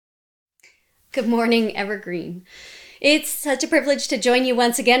Good morning, Evergreen. It's such a privilege to join you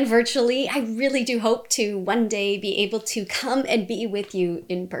once again virtually. I really do hope to one day be able to come and be with you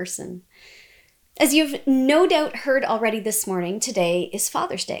in person. As you've no doubt heard already this morning, today is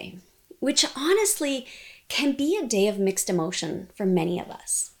Father's Day, which honestly can be a day of mixed emotion for many of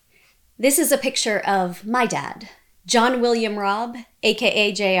us. This is a picture of my dad, John William Robb,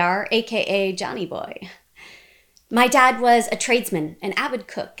 aka JR, aka Johnny Boy. My dad was a tradesman, an avid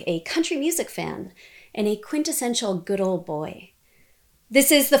cook, a country music fan, and a quintessential good old boy.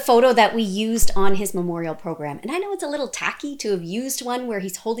 This is the photo that we used on his memorial program. And I know it's a little tacky to have used one where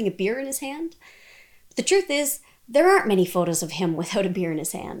he's holding a beer in his hand. But the truth is, there aren't many photos of him without a beer in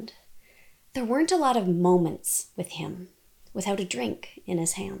his hand. There weren't a lot of moments with him without a drink in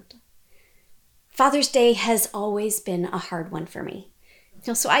his hand. Father's Day has always been a hard one for me.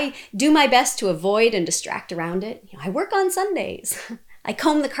 So I do my best to avoid and distract around it. I work on Sundays. I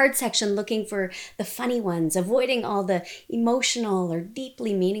comb the card section looking for the funny ones, avoiding all the emotional or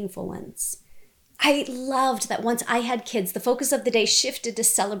deeply meaningful ones. I loved that once I had kids, the focus of the day shifted to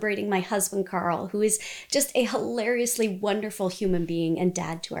celebrating my husband, Carl, who is just a hilariously wonderful human being and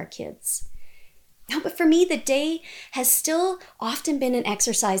dad to our kids. But for me, the day has still often been an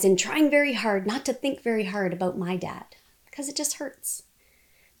exercise in trying very hard not to think very hard about my dad, because it just hurts.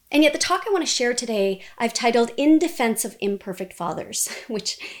 And yet the talk I want to share today, I've titled In Defense of Imperfect Fathers,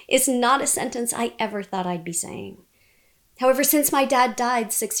 which is not a sentence I ever thought I'd be saying. However, since my dad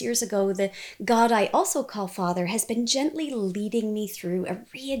died 6 years ago, the God I also call Father has been gently leading me through a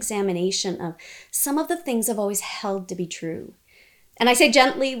re-examination of some of the things I've always held to be true. And I say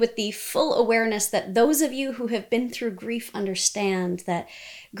gently with the full awareness that those of you who have been through grief understand that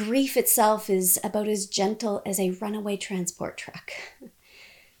grief itself is about as gentle as a runaway transport truck.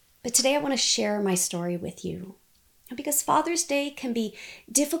 But today I want to share my story with you because Father's Day can be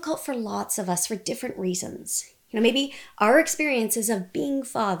difficult for lots of us for different reasons. Maybe our experiences of being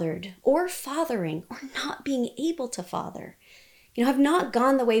fathered or fathering or not being able to father, have not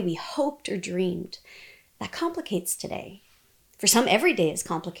gone the way we hoped or dreamed. That complicates today. For some, every day is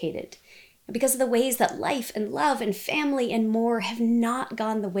complicated because of the ways that life and love and family and more have not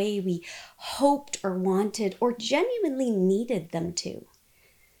gone the way we hoped or wanted or genuinely needed them to.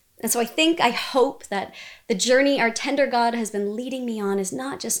 And so I hope that the journey our tender God has been leading me on is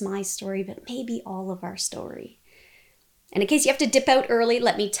not just my story, but maybe all of our story. And in case you have to dip out early,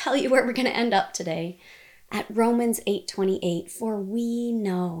 let me tell you where we're going to end up today. At Romans 8:28, for we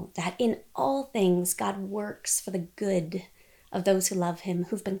know that in all things God works for the good of those who love him,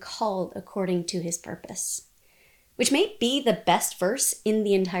 who've been called according to his purpose. Which may be the best verse in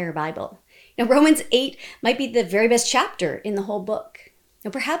the entire Bible. Romans 8 might be the very best chapter in the whole book. Now,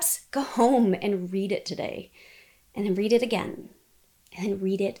 perhaps go home and read it today, and then read it again, and then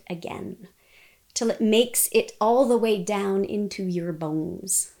read it again, till it makes it all the way down into your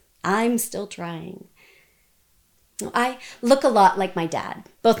bones. I'm still trying. I look a lot like my dad.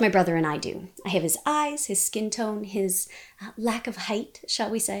 Both my brother and I do. I have his eyes, his skin tone, his lack of height, shall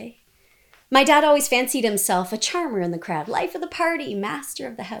we say. My dad always fancied himself a charmer in the crowd, life of the party, master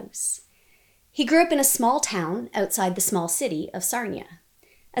of the house. He grew up in a small town outside the small city of Sarnia.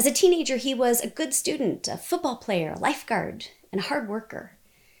 As a teenager, he was a good student, a football player, a lifeguard, and a hard worker.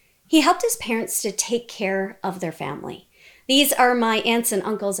 He helped his parents to take care of their family. These are my aunts and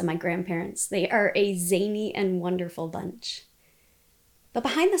uncles and my grandparents. They are a zany and wonderful bunch. But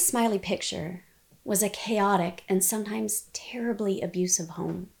behind the smiley picture was a chaotic and sometimes terribly abusive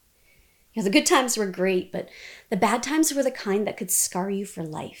home. The good times were great, but the bad times were the kind that could scar you for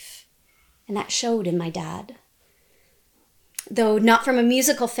life. And that showed in my dad. Though not from a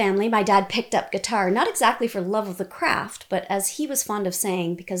musical family, my dad picked up guitar, not exactly for love of the craft, but as he was fond of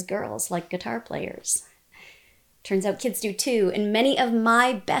saying, because girls like guitar players. Turns out kids do too, and many of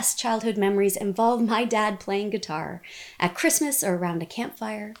my best childhood memories involve my dad playing guitar at Christmas or around a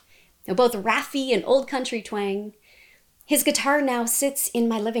campfire. Both Raffi and Old Country Twang. His guitar now sits in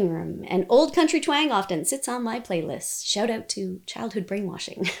my living room, and Old Country Twang often sits on my playlist. Shout out to childhood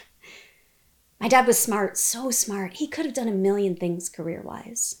brainwashing. My dad was smart, so smart. He could have done a million things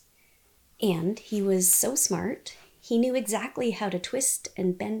career-wise. And he was so smart, he knew exactly how to twist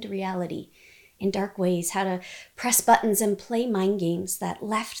and bend reality in dark ways, how to press buttons and play mind games that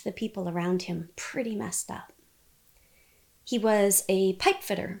left the people around him pretty messed up. He was a pipe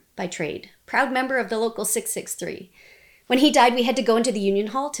fitter by trade, proud member of the local 663. When he died, we had to go into the union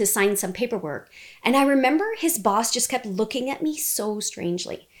hall to sign some paperwork, and I remember his boss just kept looking at me so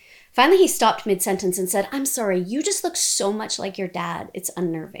strangely. Finally, he stopped mid-sentence and said, "I'm sorry, you just look so much like your dad, it's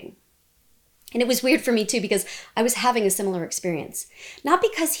unnerving." And it was weird for me too, because I was having a similar experience. Not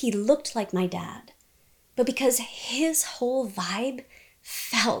because he looked like my dad, but because his whole vibe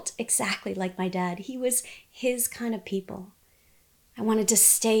felt exactly like my dad. He was his kind of people. I wanted to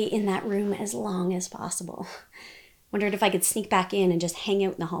stay in that room as long as possible. Wondered if I could sneak back in and just hang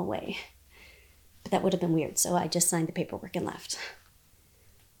out in the hallway. But that would have been weird, so I just signed the paperwork and left.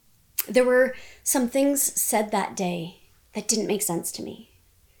 There were some things said that day that didn't make sense to me.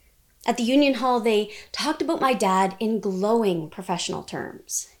 At the Union Hall, they talked about my dad in glowing professional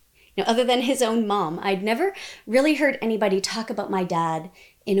terms. Other than his own mom, I'd never really heard anybody talk about my dad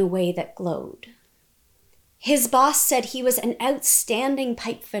in a way that glowed. His boss said he was an outstanding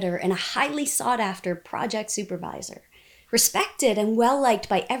pipe fitter and a highly sought-after project supervisor, respected and well-liked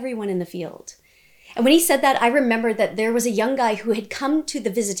by everyone in the field. And when he said that, I remembered that there was a young guy who had come to the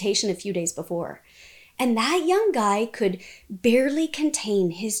visitation a few days before. And that young guy could barely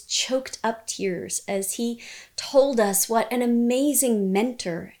contain his choked up tears as he told us what an amazing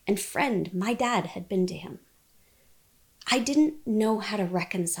mentor and friend my dad had been to him. I didn't know how to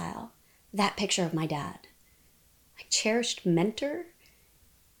reconcile that picture of my dad. A cherished mentor?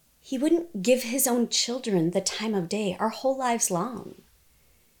 He wouldn't give his own children the time of day our whole lives long.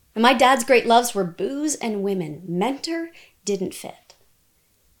 And my dad's great loves were booze and women. Mentor didn't fit.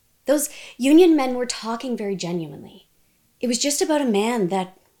 Those Union men were talking very genuinely. It was just about a man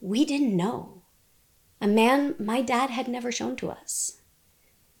that we didn't know. A man my dad had never shown to us.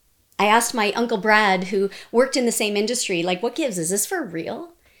 I asked my Uncle Brad, who worked in the same industry, what gives? Is this for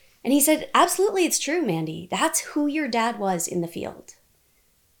real? And he said, absolutely, it's true, Mandy. That's who your dad was in the field.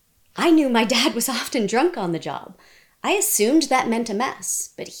 I knew my dad was often drunk on the job. I assumed that meant a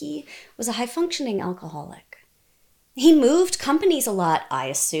mess, but he was a high-functioning alcoholic. He moved companies a lot, I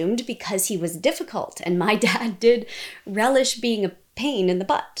assumed, because he was difficult, and my dad did relish being a pain in the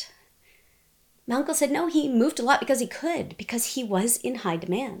butt. My uncle said no, he moved a lot because he could, because he was in high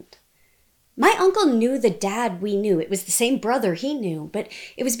demand. My uncle knew the dad we knew. It was the same brother he knew, but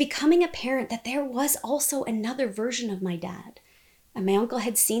it was becoming apparent that there was also another version of my dad, and my uncle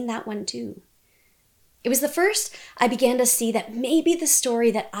had seen that one too. It was the first I began to see that maybe the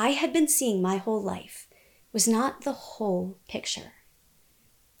story that I had been seeing my whole life was not the whole picture.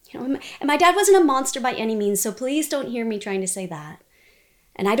 And my dad wasn't a monster by any means, so please don't hear me trying to say that.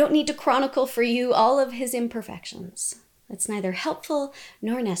 And I don't need to chronicle for you all of his imperfections. That's neither helpful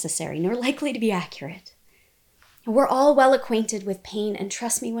nor necessary, nor likely to be accurate. We're all well acquainted with pain, and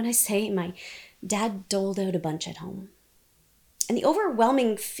trust me when I say my dad doled out a bunch at home. And the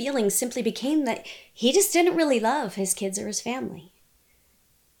overwhelming feeling simply became that he just didn't really love his kids or his family.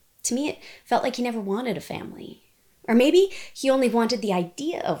 To me, it felt like he never wanted a family. Or maybe he only wanted the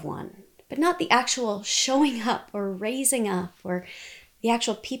idea of one, but not the actual showing up or raising up or the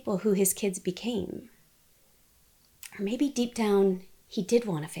actual people who his kids became. Or maybe deep down, he did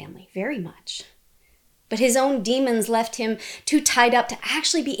want a family, very much. But his own demons left him too tied up to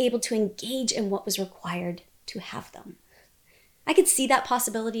actually be able to engage in what was required to have them. I could see that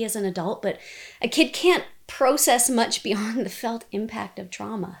possibility as an adult, but a kid can't process much beyond the felt impact of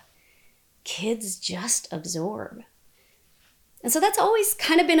trauma. Kids just absorb. And so that's always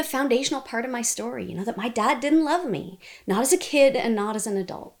kind of been a foundational part of my story, that my dad didn't love me, not as a kid and not as an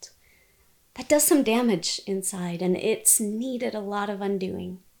adult. That does some damage inside, and it's needed a lot of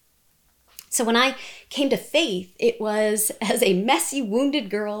undoing. So when I came to faith, it was as a messy, wounded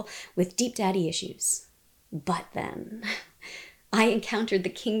girl with deep daddy issues. But then I encountered the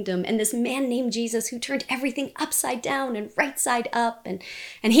kingdom and this man named Jesus who turned everything upside down and right side up. And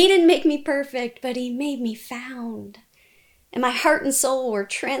he didn't make me perfect, but he made me found. And my heart and soul were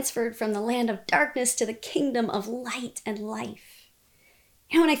transferred from the land of darkness to the kingdom of light and life.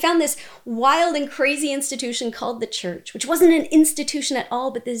 When I found this wild and crazy institution called the church, which wasn't an institution at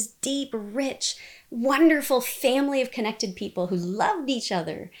all, but this deep, rich, wonderful family of connected people who loved each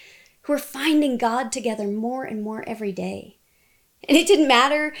other, who were finding God together more and more every day. And it didn't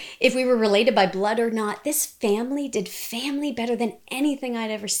matter if we were related by blood or not. This family did family better than anything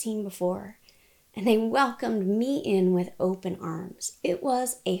I'd ever seen before. And they welcomed me in with open arms. It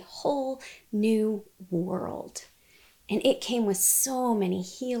was a whole new world. And it came with so many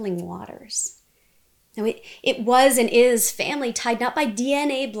healing waters. Now it was and is family tied not by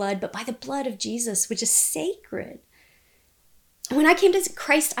DNA blood, but by the blood of Jesus, which is sacred. When I came to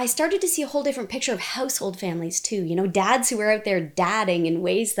Christ, I started to see a whole different picture of household families too. Dads who were out there dadding in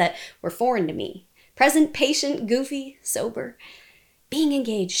ways that were foreign to me. Present, patient, goofy, sober. Being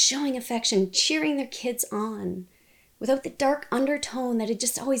engaged, showing affection, cheering their kids on. Without the dark undertone that had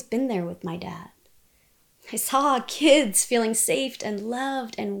just always been there with my dad. I saw kids feeling safe and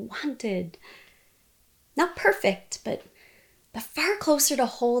loved and wanted. Not perfect, but far closer to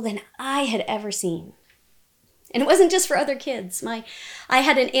whole than I had ever seen. And it wasn't just for other kids. I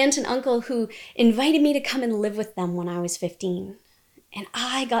had an aunt and uncle who invited me to come and live with them when I was 15. And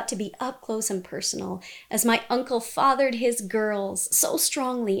I got to be up close and personal as my uncle fathered his girls so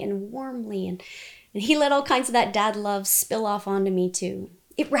strongly and warmly. And he let all kinds of that dad love spill off onto me too.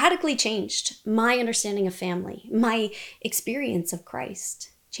 It radically changed my understanding of family, my experience of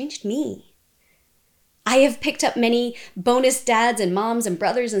Christ. It changed me. I have picked up many bonus dads and moms and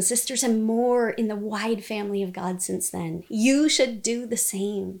brothers and sisters and more in the wide family of God since then. You should do the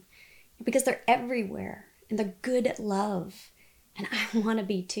same because they're everywhere and they're good at love. And I want to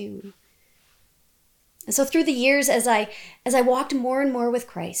be too. And so through the years, as I walked more and more with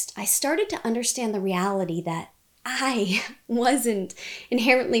Christ, I started to understand the reality that I wasn't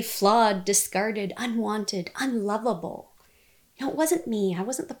inherently flawed, discarded, unwanted, unlovable. It wasn't me. I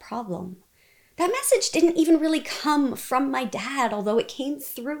wasn't the problem. That message didn't even really come from my dad, although it came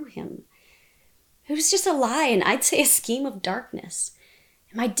through him. It was just a lie, and I'd say a scheme of darkness.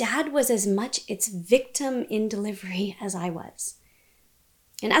 And my dad was as much its victim in delivery as I was.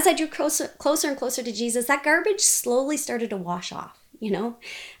 And as I drew closer and closer to Jesus, that garbage slowly started to wash off,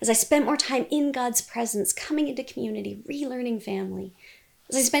 as I spent more time in God's presence, coming into community, relearning family.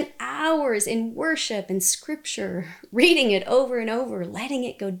 As I spent hours in worship and scripture, reading it over and over, letting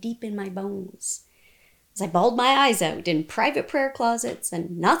it go deep in my bones. As I bawled my eyes out in private prayer closets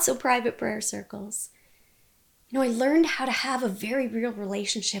and not so private prayer circles. I learned how to have a very real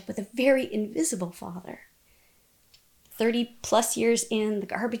relationship with a very invisible Father. 30 plus years in, the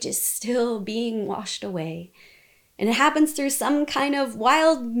garbage is still being washed away. And it happens through some kind of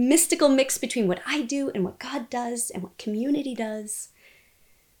wild, mystical mix between what I do and what God does and what community does.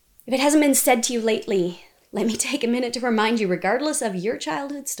 If it hasn't been said to you lately, let me take a minute to remind you, regardless of your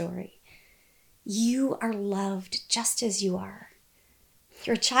childhood story, you are loved just as you are.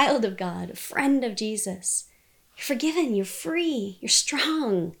 You're a child of God, a friend of Jesus. You're forgiven, you're free, you're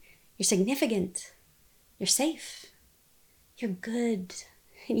strong, you're significant, you're safe, you're good,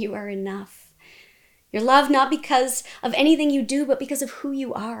 and you are enough. You're loved not because of anything you do, but because of who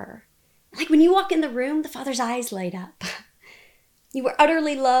you are. Like when you walk in the room, the Father's eyes light up. You were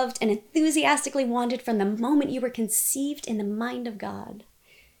utterly loved and enthusiastically wanted from the moment you were conceived in the mind of God.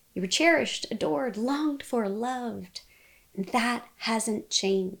 You were cherished, adored, longed for, loved. And that hasn't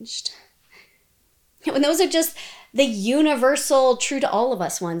changed. And those are just the universal, true to all of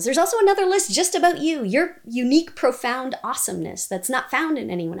us ones. There's also another list just about you, your unique, profound awesomeness that's not found in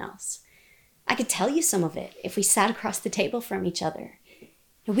anyone else. I could tell you some of it if we sat across the table from each other.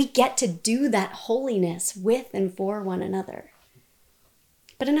 And we get to do that holiness with and for one another.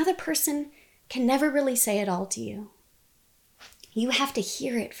 But another person can never really say it all to you. You have to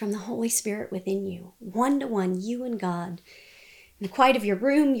hear it from the Holy Spirit within you, one-to-one, you and God. In the quiet of your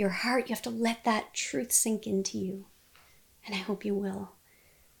room, your heart, you have to let that truth sink into you. And I hope you will.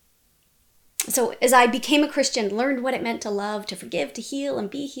 So as I became a Christian, learned what it meant to love, to forgive, to heal, and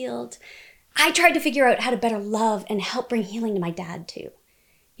be healed, I tried to figure out how to better love and help bring healing to my dad too.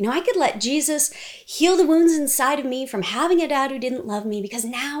 I could let Jesus heal the wounds inside of me from having a dad who didn't love me, because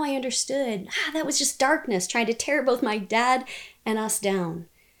now I understood that was just darkness trying to tear both my dad and us down.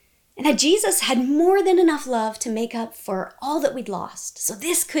 And that Jesus had more than enough love to make up for all that we'd lost. So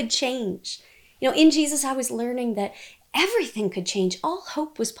this could change. In Jesus, I was learning that everything could change. All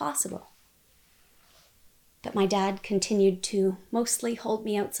hope was possible. But my dad continued to mostly hold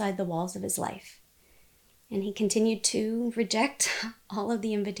me outside the walls of his life. And he continued to reject all of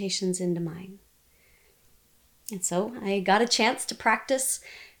the invitations into mine. And so I got a chance to practice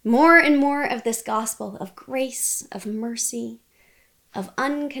more and more of this gospel of grace, of mercy, of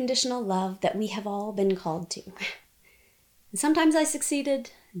unconditional love that we have all been called to. And sometimes I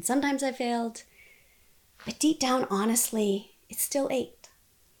succeeded, and sometimes I failed. But deep down, honestly, it still ached.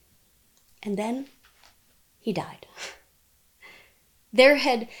 And then he died. There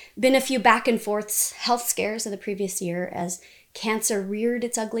had been a few back and forths, health scares of the previous year as cancer reared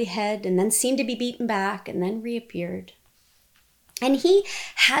its ugly head and then seemed to be beaten back and then reappeared. And he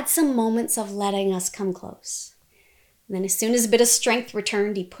had some moments of letting us come close. And then as soon as a bit of strength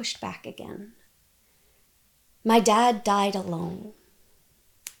returned, he pushed back again. My dad died alone.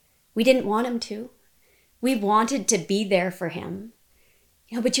 We didn't want him to. We wanted to be there for him.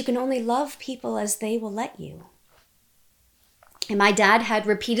 But you can only love people as they will let you. And my dad had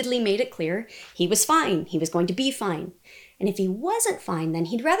repeatedly made it clear he was fine. He was going to be fine. And if he wasn't fine, then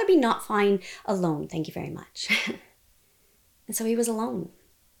he'd rather be not fine alone. Thank you very much. And so he was alone.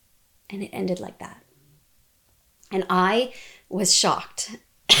 And it ended like that. And I was shocked.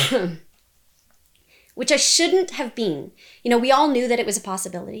 which I shouldn't have been. We all knew that it was a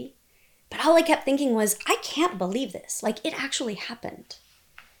possibility, but all I kept thinking was, I can't believe this. Like, it actually happened.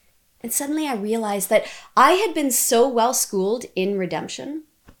 And suddenly I realized that I had been so well schooled in redemption,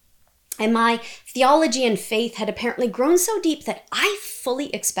 and my theology and faith had apparently grown so deep that I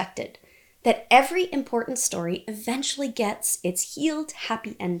fully expected that every important story eventually gets its healed,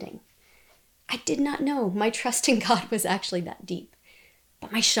 happy ending. I did not know my trust in God was actually that deep,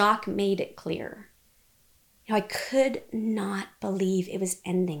 but my shock made it clear. I could not believe it was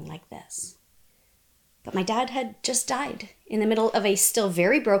ending like this. But my dad had just died in the middle of a still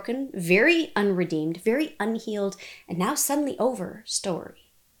very broken, very unredeemed, very unhealed, and now suddenly over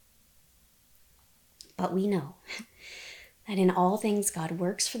story. But we know that in all things God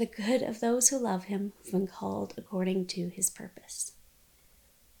works for the good of those who love him, who've been called according to his purpose.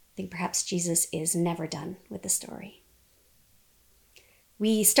 I think perhaps Jesus is never done with the story.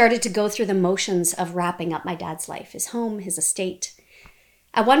 We started to go through the motions of wrapping up my dad's life, his home, his estate.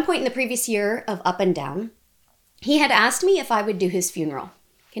 At one point in the previous year of Up and Down, he had asked me if I would do his funeral.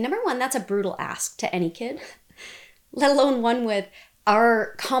 Okay, number one, that's a brutal ask to any kid, let alone one with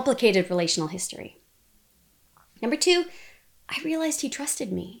our complicated relational history. Number two, I realized he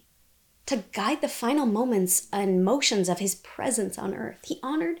trusted me to guide the final moments and motions of his presence on earth. He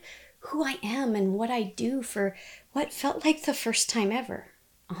honored who I am and what I do for what felt like the first time ever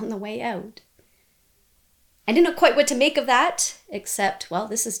on the way out. I didn't know quite what to make of that, except, well,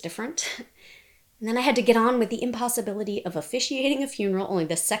 this is different. And then I had to get on with the impossibility of officiating a funeral, only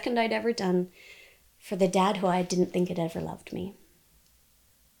the second I'd ever done, for the dad who I didn't think had ever loved me.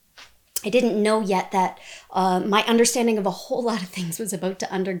 I didn't know yet that my understanding of a whole lot of things was about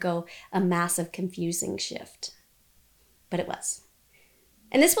to undergo a massive, confusing shift. But it was.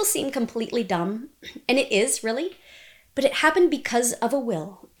 And this will seem completely dumb, and it is, really, but it happened because of a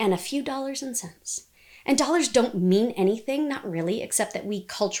will and a few dollars and cents. And dollars don't mean anything, not really, except that we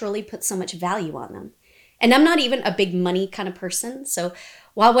culturally put so much value on them. And I'm not even a big money kind of person, so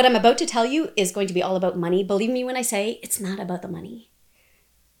while what I'm about to tell you is going to be all about money, believe me when I say it's not about the money.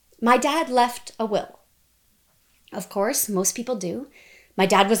 My dad left a will. Of course, most people do. My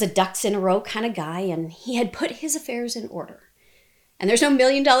dad was a ducks in a row kind of guy, and he had put his affairs in order. And there's no $1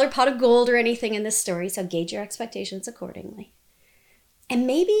 million pot of gold or anything in this story, so gauge your expectations accordingly. And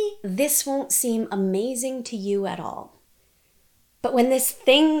maybe this won't seem amazing to you at all. But when this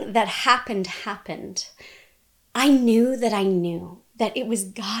thing that happened, I knew that it was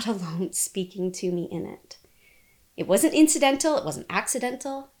God alone speaking to me in it. It wasn't incidental, it wasn't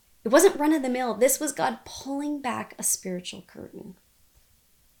accidental, it wasn't run-of-the-mill. This was God pulling back a spiritual curtain.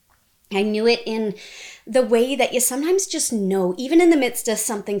 I knew it in the way that you sometimes just know, even in the midst of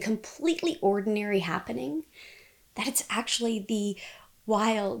something completely ordinary happening, that it's actually the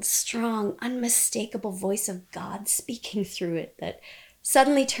wild, strong, unmistakable voice of God speaking through it that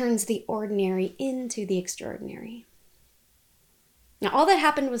suddenly turns the ordinary into the extraordinary. Now, all that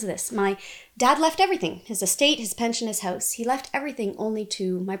happened was this. My dad left everything, his estate, his pension, his house. He left everything only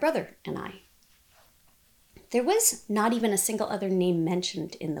to my brother and I. There was not even a single other name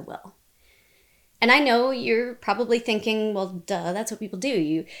mentioned in the will. And I know you're probably thinking, well, duh, that's what people do.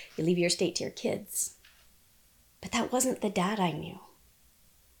 You leave your estate to your kids. But that wasn't the dad I knew.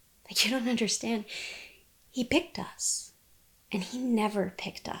 Like, you don't understand. He picked us. And he never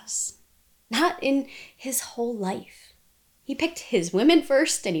picked us. Not in his whole life. He picked his women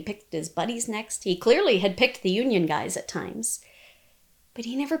first, and he picked his buddies next. He clearly had picked the union guys at times. But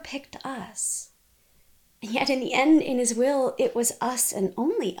he never picked us. And yet in the end, in his will, it was us and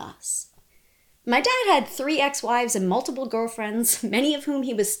only us. My dad had 3 ex-wives and multiple girlfriends, many of whom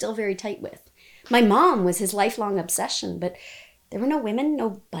he was still very tight with. My mom was his lifelong obsession, but there were no women,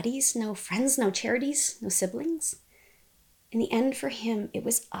 no buddies, no friends, no charities, no siblings. In the end, for him, it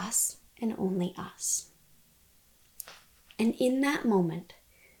was us and only us. And in that moment,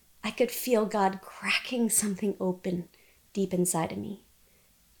 I could feel God cracking something open deep inside of me,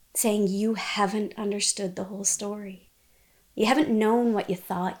 saying, you haven't understood the whole story. You haven't known what you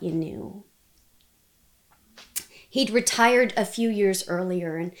thought you knew. He'd retired a few years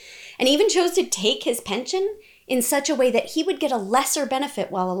earlier and even chose to take his pension in such a way that he would get a lesser benefit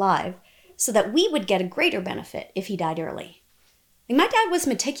while alive so that we would get a greater benefit if he died early. My dad was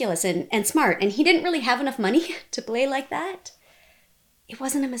meticulous and smart, and he didn't really have enough money to play like that. It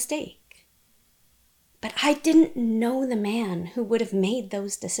wasn't a mistake. But I didn't know the man who would have made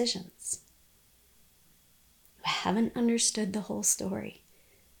those decisions. You haven't understood the whole story.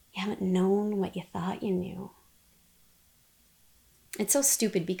 You haven't known what you thought you knew. It's so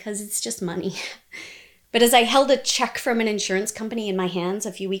stupid because it's just money. But as I held a check from an insurance company in my hands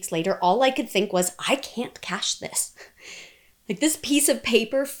a few weeks later, all I could think was, I can't cash this. Like, this piece of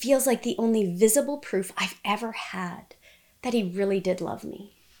paper feels like the only visible proof I've ever had that he really did love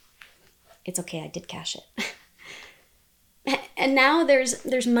me. It's okay, I did cash it. And now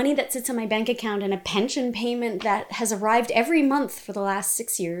there's money that sits in my bank account and a pension payment that has arrived every month for the last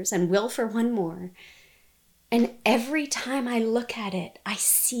 6 years and will for one more. And every time I look at it, I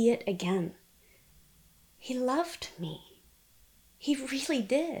see it again. He loved me. He really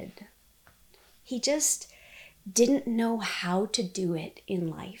did. He just didn't know how to do it in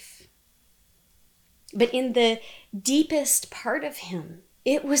life. But in the deepest part of him,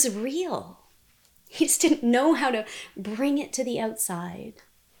 it was real. He just didn't know how to bring it to the outside.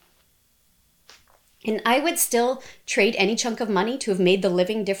 And I would still trade any chunk of money to have made the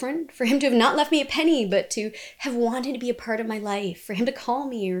living different, for him to have not left me a penny, but to have wanted to be a part of my life, for him to call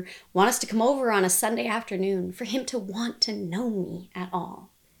me or want us to come over on a Sunday afternoon, for him to want to know me at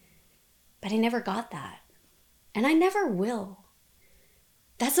all. But I never got that. And I never will.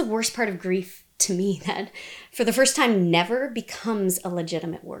 That's the worst part of grief to me, that for the first time, never becomes a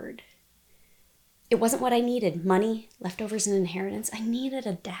legitimate word. It wasn't what I needed, money, leftovers, and inheritance. I needed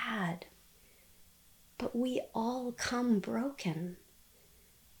a dad. But we all come broken.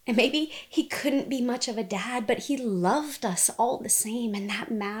 And maybe he couldn't be much of a dad, but he loved us all the same, and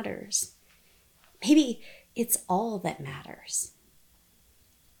that matters. Maybe it's all that matters.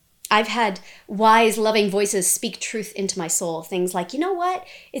 I've had wise, loving voices speak truth into my soul. Things like, you know what?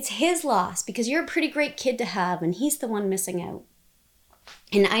 It's his loss because you're a pretty great kid to have, and he's the one missing out.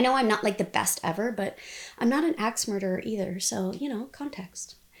 And I know I'm not like the best ever, but I'm not an axe murderer either. So,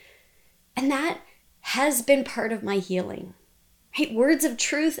 context. And that has been part of my healing. Right? Words of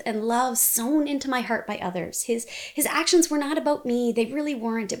truth and love sown into my heart by others. His actions were not about me. They really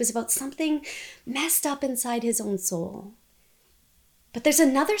weren't. It was about something messed up inside his own soul. But there's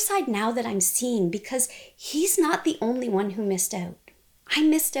another side now that I'm seeing, because he's not the only one who missed out. I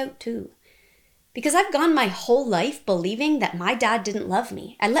missed out too. Because I've gone my whole life believing that my dad didn't love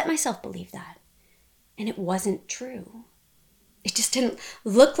me. I let myself believe that. And it wasn't true. It just didn't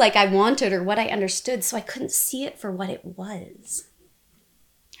look like I wanted or what I understood, so I couldn't see it for what it was.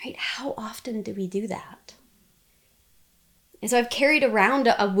 Right? How often do we do that? And so I've carried around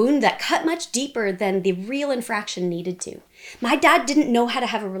a wound that cut much deeper than the real infraction needed to. My dad didn't know how to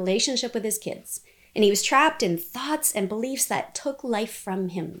have a relationship with his kids. And he was trapped in thoughts and beliefs that took life from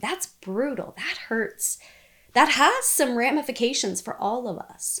him. That's brutal. That hurts. That has some ramifications for all of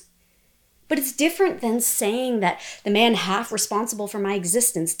us. But it's different than saying that the man half responsible for my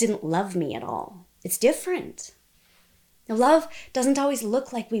existence didn't love me at all. It's different. Now, love doesn't always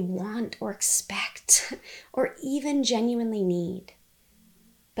look like we want or expect or even genuinely need.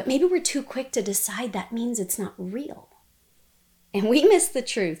 But maybe we're too quick to decide that means it's not real. And we miss the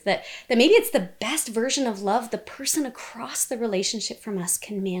truth that maybe it's the best version of love the person across the relationship from us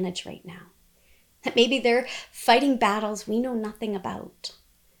can manage right now. That maybe they're fighting battles we know nothing about.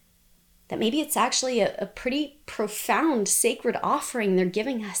 That maybe it's actually a pretty profound sacred offering they're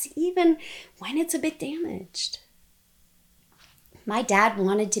giving us, even when it's a bit damaged. My dad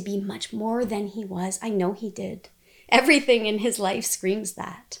wanted to be much more than he was. I know he did. Everything in his life screams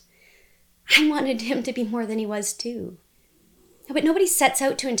that. I wanted him to be more than he was too. But nobody sets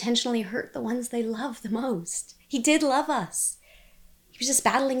out to intentionally hurt the ones they love the most. He did love us. He was just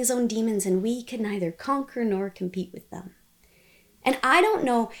battling his own demons, and we could neither conquer nor compete with them. And I don't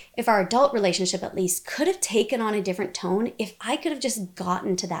know if our adult relationship, at least, could have taken on a different tone if I could have just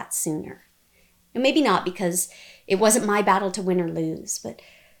gotten to that sooner. And maybe not, because it wasn't my battle to win or lose, but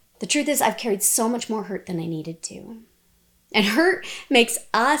the truth is I've carried so much more hurt than I needed to. And hurt makes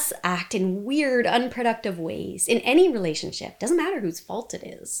us act in weird, unproductive ways in any relationship. Doesn't matter whose fault it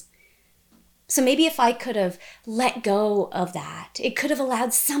is. So maybe if I could have let go of that, it could have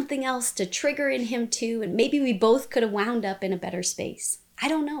allowed something else to trigger in him too, and maybe we both could have wound up in a better space. I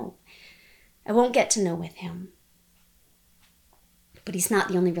don't know. I won't get to know with him. But he's not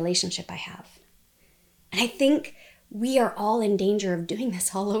the only relationship I have. And I think we are all in danger of doing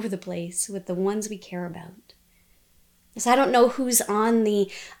this all over the place with the ones we care about. So I don't know who's on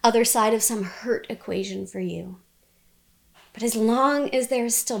the other side of some hurt equation for you. But as long as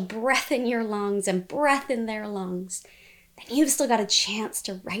there's still breath in your lungs and breath in their lungs, then you've still got a chance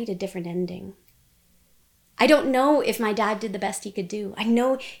to write a different ending. I don't know if my dad did the best he could do. I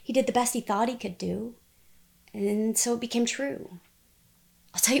know he did the best he thought he could do. And so it became true.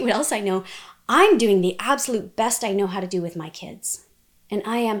 I'll tell you what else I know. I'm doing the absolute best I know how to do with my kids. And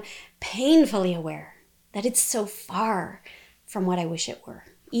I am painfully aware that it's so far from what I wish it were,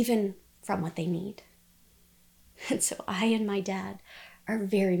 even from what they need. And so I and my dad are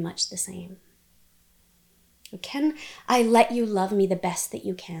very much the same. Can I let you love me the best that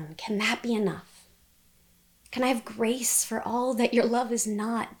you can? Can that be enough? Can I have grace for all that your love is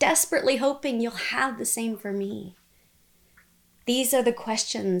not, desperately hoping you'll have the same for me? These are the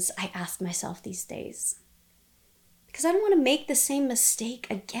questions I ask myself these days. Because I don't want to make the same mistake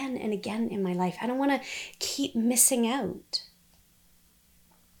again and again in my life. I don't want to keep missing out.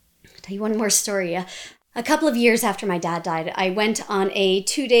 I'll tell you one more story. A couple of years after my dad died, I went on a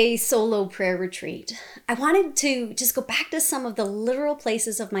 2-day solo prayer retreat. I wanted to just go back to some of the literal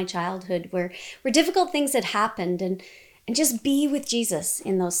places of my childhood where difficult things had happened and just be with Jesus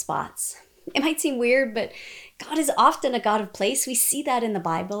in those spots. It might seem weird, but God is often a God of place. We see that in the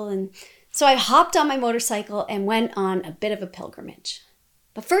Bible. And so I hopped on my motorcycle and went on a bit of a pilgrimage.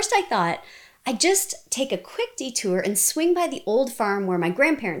 But first I thought, I'd just take a quick detour and swing by the old farm where my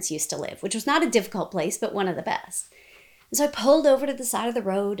grandparents used to live, which was not a difficult place, but one of the best. And so I pulled over to the side of the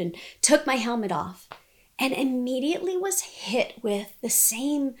road and took my helmet off and immediately was hit with the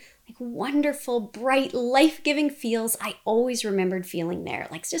same wonderful, bright, life-giving feels I always remembered feeling there.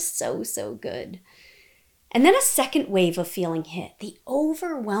 Just so good. And then a second wave of feeling hit, the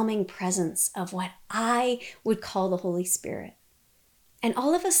overwhelming presence of what I would call the Holy Spirit. And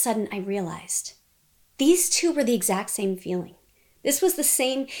all of a sudden, I realized these two were the exact same feeling. This was the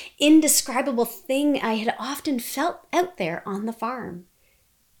same indescribable thing I had often felt out there on the farm.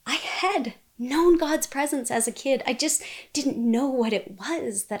 I had known God's presence as a kid. I just didn't know what it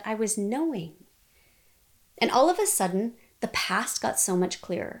was that I was knowing. And all of a sudden, the past got so much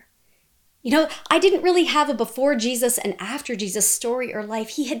clearer. I didn't really have a before Jesus and after Jesus story or life.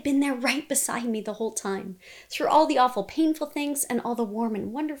 He had been there right beside me the whole time. Through all the awful, painful things and all the warm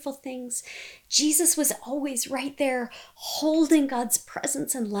and wonderful things, Jesus was always right there, holding God's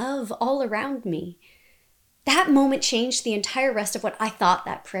presence and love all around me. That moment changed the entire rest of what I thought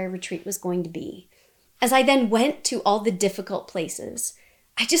that prayer retreat was going to be. As I then went to all the difficult places,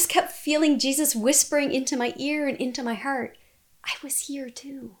 I just kept feeling Jesus whispering into my ear and into my heart, I was here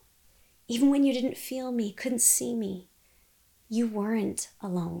too. Even when you didn't feel me, couldn't see me, you weren't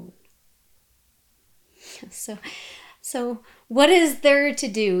alone. So what is there to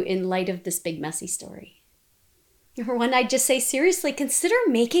do in light of this big messy story? Number one, I'd just say seriously, consider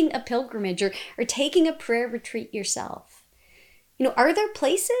making a pilgrimage or taking a prayer retreat yourself. Are there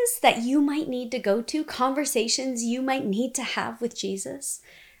places that you might need to go to, conversations you might need to have with Jesus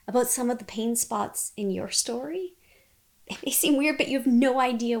about some of the pain spots in your story? It may seem weird, but you have no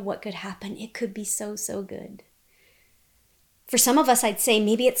idea what could happen. It could be so good. For some of us, I'd say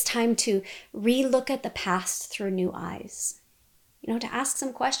maybe it's time to re-look at the past through new eyes. To ask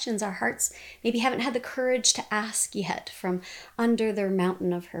some questions our hearts maybe haven't had the courage to ask yet from under their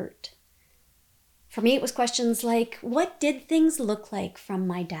mountain of hurt. For me, it was questions like, what did things look like from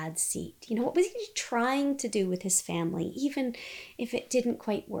my dad's seat? What was he trying to do with his family, even if it didn't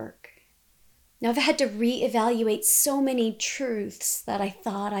quite work? Now, I've had to reevaluate so many truths that I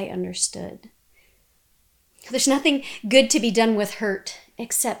thought I understood. There's nothing good to be done with hurt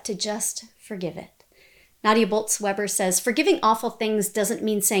except to just forgive it. Nadia Bolz-Weber says, forgiving awful things doesn't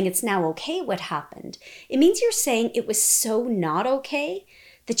mean saying it's now okay what happened. It means you're saying it was so not okay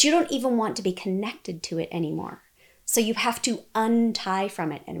that you don't even want to be connected to it anymore. So you have to untie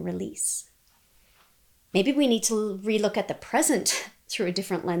from it and release. Maybe we need to relook at the present through a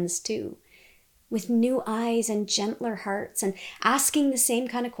different lens too, with new eyes and gentler hearts and asking the same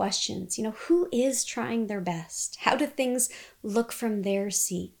kind of questions. Who is trying their best? How do things look from their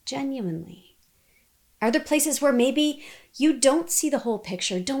seat genuinely? Are there places where maybe you don't see the whole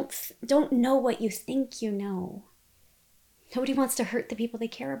picture, don't know what you think you know? Nobody wants to hurt the people they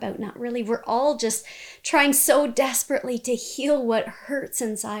care about, not really. We're all just trying so desperately to heal what hurts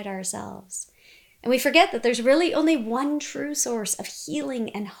inside ourselves. And we forget that there's really only one true source of healing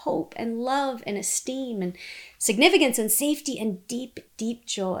and hope and love and esteem and significance and safety and deep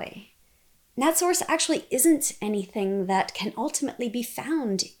joy. And that source actually isn't anything that can ultimately be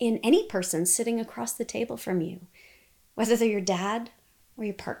found in any person sitting across the table from you, whether they're your dad or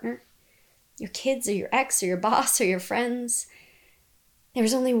your partner, your kids or your ex or your boss or your friends.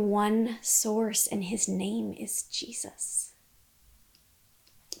 There's only one source, and his name is Jesus.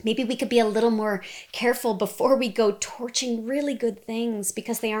 Maybe we could be a little more careful before we go torching really good things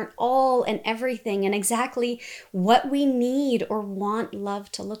because they aren't all and everything and exactly what we need or want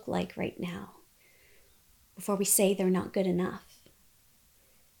love to look like right now, before we say they're not good enough.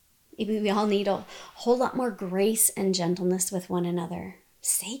 Maybe we all need a whole lot more grace and gentleness with one another,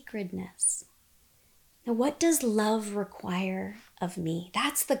 sacredness. Now, what does love require of me?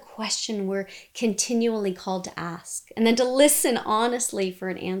 That's the question we're continually called to ask, and then to listen honestly for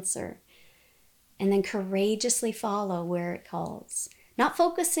an answer, and then courageously follow where it calls. Not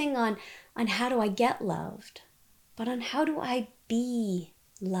focusing on how do I get loved, but on how do I be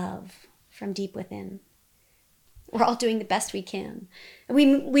love from deep within. We're all doing the best we can. And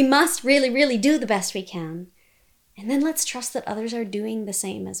we must really, really do the best we can. And then let's trust that others are doing the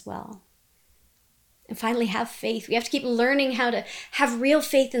same as well. And finally, have faith. We have to keep learning how to have real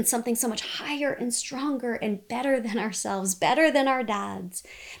faith in something so much higher and stronger and better than ourselves, better than our dads,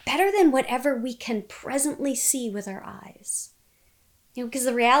 better than whatever we can presently see with our eyes. Because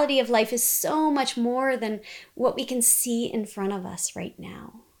the reality of life is so much more than what we can see in front of us right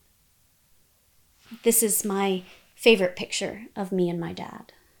now. This is my favorite picture of me and my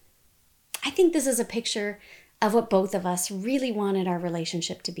dad. I think this is a picture of what both of us really wanted our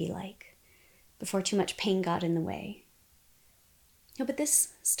relationship to be like before too much pain got in the way. But this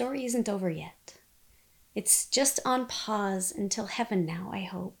story isn't over yet. It's just on pause until heaven now, I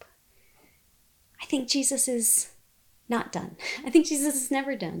hope. I think Jesus is not done. I think Jesus is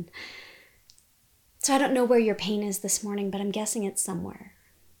never done. So I don't know where your pain is this morning, but I'm guessing it's somewhere.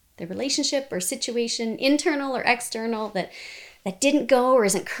 The relationship or situation, internal or external, that didn't go or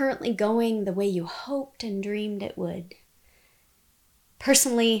isn't currently going the way you hoped and dreamed it would.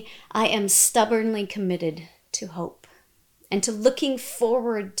 Personally, I am stubbornly committed to hope and to looking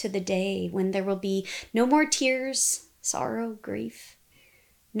forward to the day when there will be no more tears, sorrow, grief,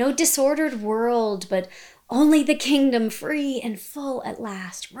 no disordered world, but only the kingdom free and full at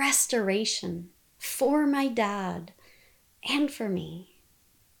last, restoration for my dad and for me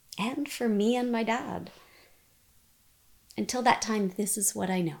and my dad. Until that time, this is what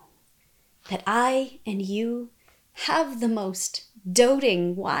I know, that I and you have the most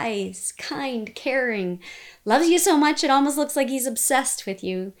doting, wise, kind, caring, loves you so much it almost looks like he's obsessed with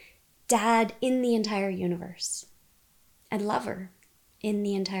you, dad in the entire universe, and lover in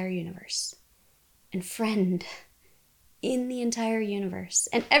the entire universe, and friend in the entire universe,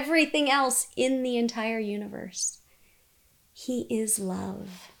 and everything else in the entire universe. He is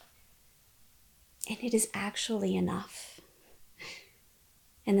love, and it is actually enough.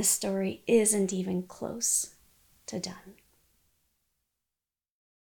 And the story isn't even close to done.